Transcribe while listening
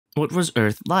What was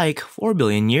Earth like 4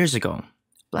 billion years ago?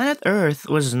 Planet Earth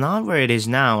was not where it is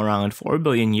now around 4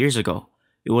 billion years ago.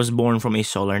 It was born from a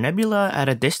solar nebula at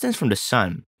a distance from the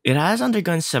Sun. It has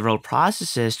undergone several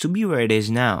processes to be where it is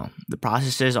now. The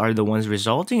processes are the ones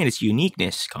resulting in its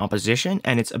uniqueness, composition,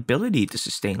 and its ability to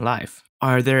sustain life.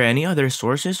 Are there any other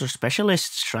sources or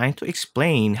specialists trying to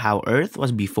explain how Earth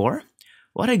was before?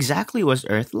 What exactly was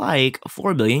Earth like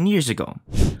 4 billion years ago?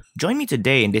 Join me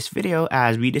today in this video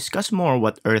as we discuss more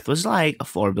what Earth was like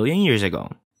 4 billion years ago.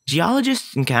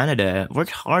 Geologists in Canada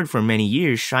worked hard for many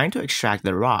years trying to extract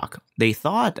the rock. They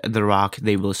thought the rock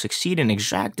they will succeed in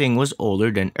extracting was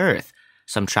older than Earth.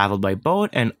 Some traveled by boat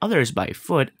and others by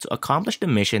foot to accomplish the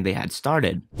mission they had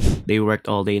started. They worked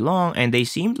all day long and they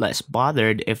seemed less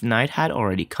bothered if night had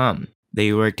already come.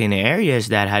 They worked in areas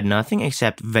that had nothing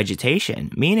except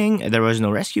vegetation, meaning there was no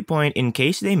rescue point in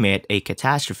case they met a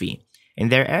catastrophe. In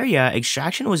their area,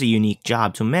 extraction was a unique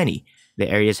job to many. The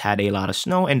areas had a lot of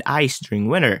snow and ice during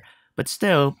winter, but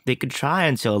still, they could try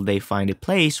until they find a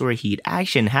place where heat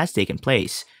action has taken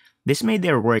place. This made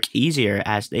their work easier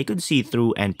as they could see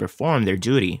through and perform their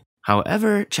duty.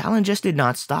 However, challenges did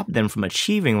not stop them from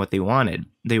achieving what they wanted.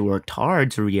 They worked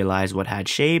hard to realize what had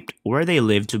shaped where they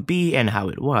lived to be and how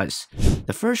it was.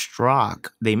 The first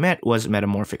rock they met was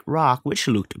metamorphic rock, which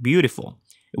looked beautiful.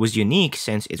 It was unique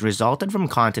since it resulted from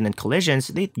continent collisions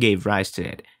that gave rise to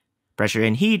it. Pressure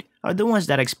and heat are the ones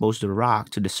that expose the rock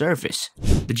to the surface.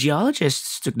 The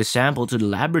geologists took the sample to the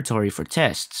laboratory for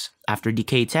tests. After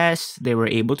decay tests, they were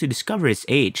able to discover its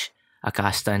age.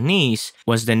 Acasta Gneiss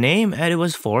was the name and it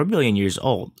was 4 billion years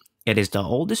old. It is the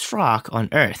oldest rock on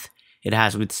Earth. It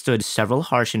has withstood several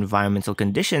harsh environmental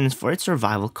conditions for its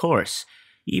survival course.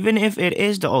 Even if it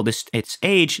is the oldest, its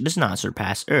age does not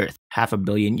surpass Earth. 500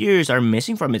 million years are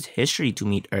missing from its history to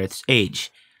meet Earth's age.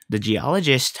 The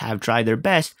geologists have tried their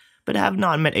best, but have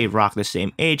not met a rock the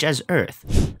same age as Earth.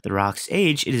 The rock's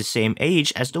age is the same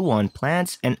age as the one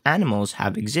plants and animals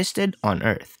have existed on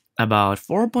Earth. About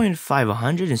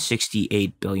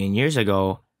 4.568 billion years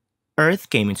ago, Earth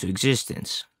came into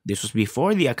existence. This was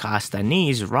before the Acasta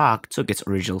Gneiss rock took its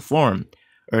original form.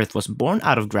 Earth was born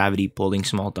out of gravity pulling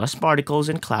small dust particles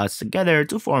and clouds together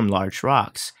to form large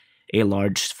rocks. A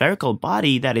large spherical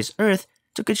body that is Earth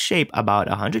took its shape about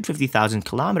 150,000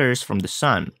 kilometers from the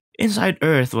Sun. Inside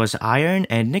Earth was iron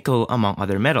and nickel among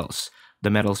other metals. The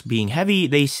metals being heavy,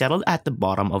 they settled at the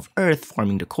bottom of Earth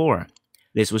forming the core.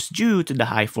 This was due to the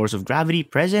high force of gravity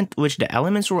present which the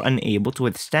elements were unable to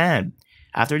withstand.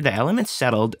 After the elements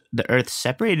settled, the Earth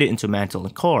separated into mantle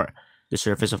and core. The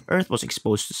surface of Earth was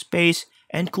exposed to space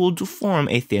and cooled to form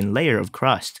a thin layer of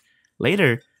crust.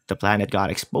 Later, the planet got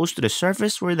exposed to the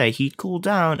surface where the heat cooled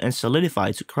down and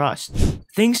solidified to crust.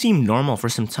 Things seemed normal for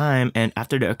some time and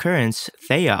after the occurrence,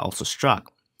 Theia also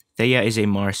struck. Theia is a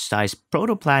Mars-sized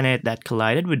protoplanet that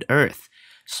collided with Earth.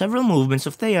 Several movements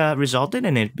of Theia resulted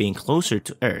in it being closer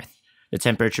to Earth. The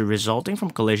temperature resulting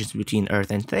from collisions between Earth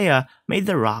and Theia made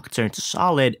the rock turn to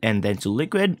solid and then to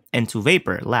liquid and to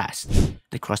vapor last.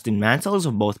 The crusted mantles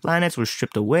of both planets were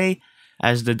stripped away.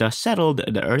 As the dust settled,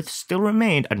 the Earth still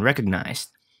remained unrecognized.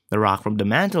 The rock from the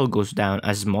mantle goes down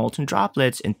as molten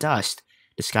droplets and dust.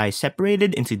 The sky is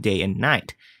separated into day and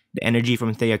night. The energy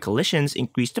from Theia collisions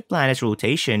increased the planet's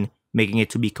rotation, making it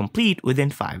to be complete within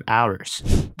 5 hours.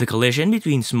 The collision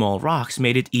between small rocks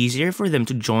made it easier for them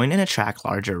to join and attract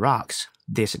larger rocks.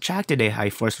 This attracted a high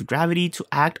force of gravity to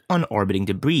act on orbiting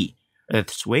debris.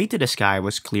 Earth's way to the sky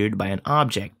was cleared by an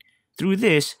object. Through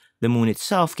this, the moon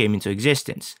itself came into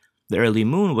existence. The early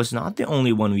moon was not the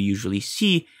only one we usually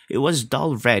see, it was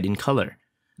dull red in color.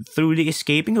 Through the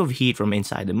escaping of heat from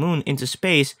inside the moon into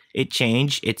space, it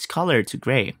changed its color to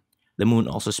gray. The moon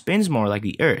also spins more like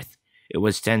the Earth. It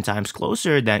was 10 times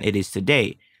closer than it is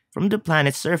today. From the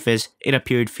planet's surface, it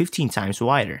appeared 15 times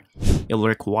wider. It will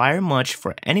require much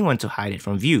for anyone to hide it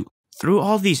from view. Through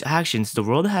all these actions, the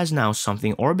world has now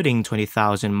something orbiting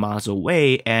 20,000 miles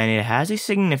away and it has a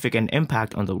significant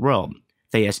impact on the world.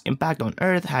 Theia's impact on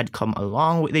Earth had come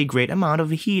along with a great amount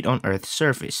of heat on Earth's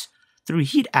surface. Through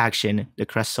heat action, the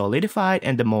crust solidified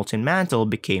and the molten mantle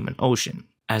became an ocean.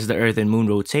 As the Earth and Moon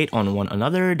rotate on one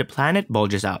another, the planet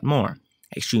bulges out more.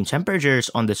 Extreme temperatures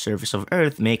on the surface of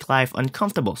Earth make life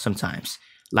uncomfortable sometimes.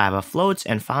 Lava floats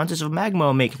and fountains of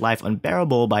magma make life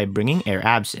unbearable by bringing air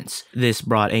absence. This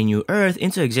brought a new Earth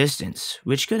into existence,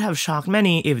 which could have shocked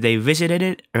many if they visited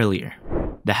it earlier.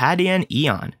 The Hadean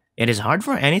Eon. It is hard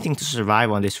for anything to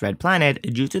survive on this red planet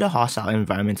due to the hostile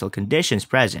environmental conditions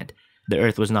present. The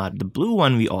Earth was not the blue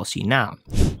one we all see now.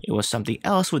 It was something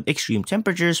else with extreme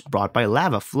temperatures brought by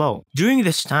lava flow. During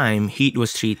this time, heat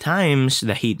was 3 times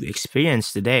the heat we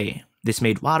experience today. This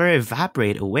made water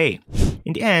evaporate away.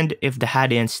 In the end, if the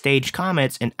Hadean stage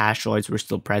comets and asteroids were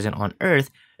still present on Earth,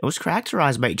 it was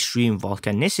characterized by extreme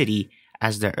volcanicity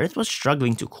as the Earth was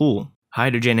struggling to cool.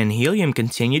 Hydrogen and helium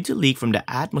continued to leak from the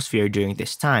atmosphere during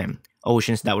this time.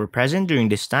 Oceans that were present during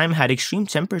this time had extreme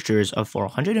temperatures of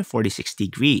 446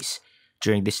 degrees.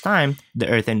 During this time, the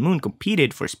Earth and Moon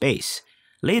competed for space.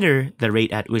 Later, the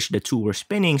rate at which the two were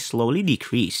spinning slowly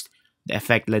decreased. The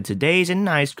effect led to days and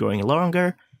nights growing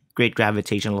longer. Great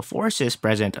gravitational forces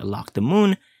present locked the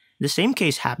Moon. The same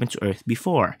case happened to Earth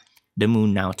before. The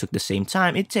Moon now took the same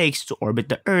time it takes to orbit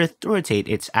the Earth to rotate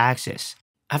its axis.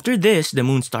 After this, the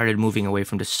Moon started moving away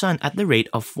from the Sun at the rate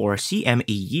of 4 cm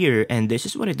a year, and this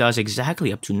is what it does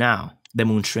exactly up to now. The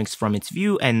Moon shrinks from its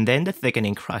view and then the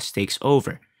thickening crust takes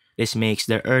over. This makes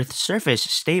the Earth's surface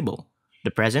stable.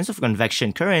 The presence of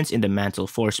convection currents in the mantle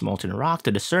forced molten rock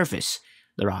to the surface.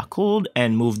 The rock cooled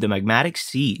and moved the magmatic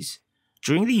seas.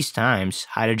 During these times,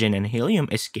 hydrogen and helium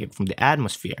escaped from the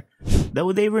atmosphere.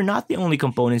 Though they were not the only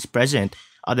components present,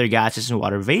 other gases and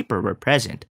water vapor were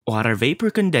present. Water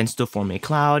vapor condensed to form a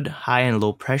cloud, high and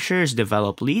low pressures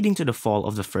developed leading to the fall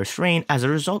of the first rain as a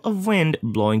result of wind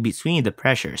blowing between the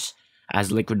pressures.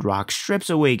 As liquid rock strips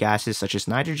away gases such as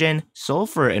nitrogen,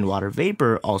 sulfur, and water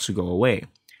vapor also go away.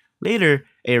 Later,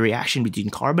 a reaction between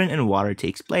carbon and water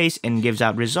takes place and gives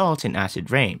out results in acid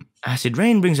rain. Acid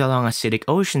rain brings along acidic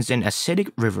oceans and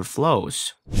acidic river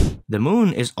flows. The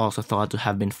Moon is also thought to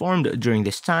have been formed during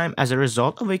this time as a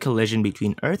result of a collision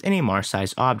between Earth and a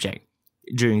Mars-sized object.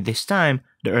 During this time,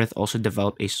 the Earth also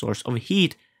developed a source of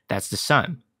heat, that's the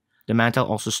Sun. The mantle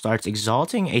also starts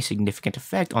exerting a significant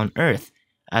effect on Earth.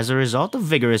 As a result of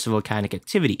vigorous volcanic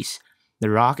activities, the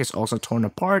rock is also torn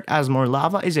apart as more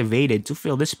lava is evaded to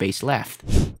fill the space left.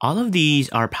 All of these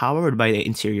are powered by the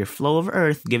interior flow of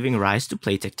Earth, giving rise to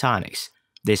plate tectonics.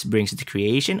 This brings the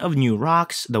creation of new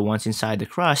rocks. The ones inside the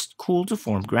crust cool to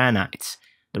form granites.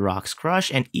 The rocks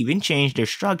crush and even change their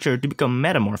structure to become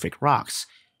metamorphic rocks.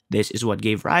 This is what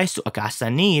gave rise to Acasta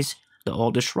Gneiss, the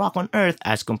oldest rock on Earth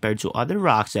as compared to other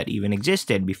rocks that even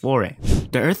existed before it.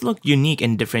 The Earth looked unique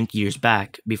in different years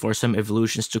back, before some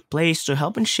evolutions took place to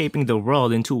help in shaping the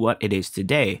world into what it is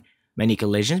today. Many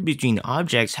collisions between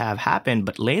objects have happened,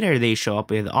 but later they show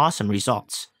up with awesome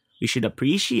results. We should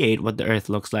appreciate what the Earth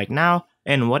looks like now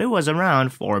and what it was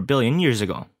around 4 billion years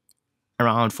ago.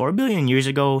 Around 4 billion years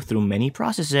ago, through many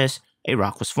processes, a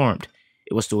rock was formed.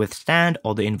 It was to withstand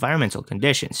all the environmental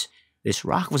conditions. This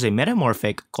rock was a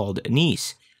metamorphic called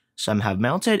gneiss. Some have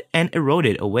melted and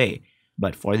eroded away,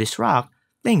 but for this rock,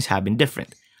 things have been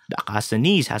different. The Acasta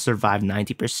Gneiss has survived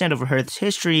 90% of Earth's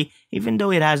history. Even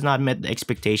though it has not met the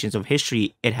expectations of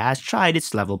history, it has tried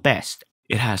its level best.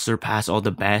 It has surpassed all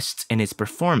the best in its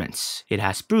performance. It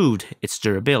has proved its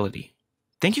durability.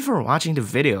 Thank you for watching the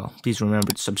video. Please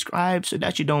remember to subscribe so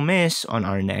that you don't miss on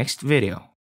our next video.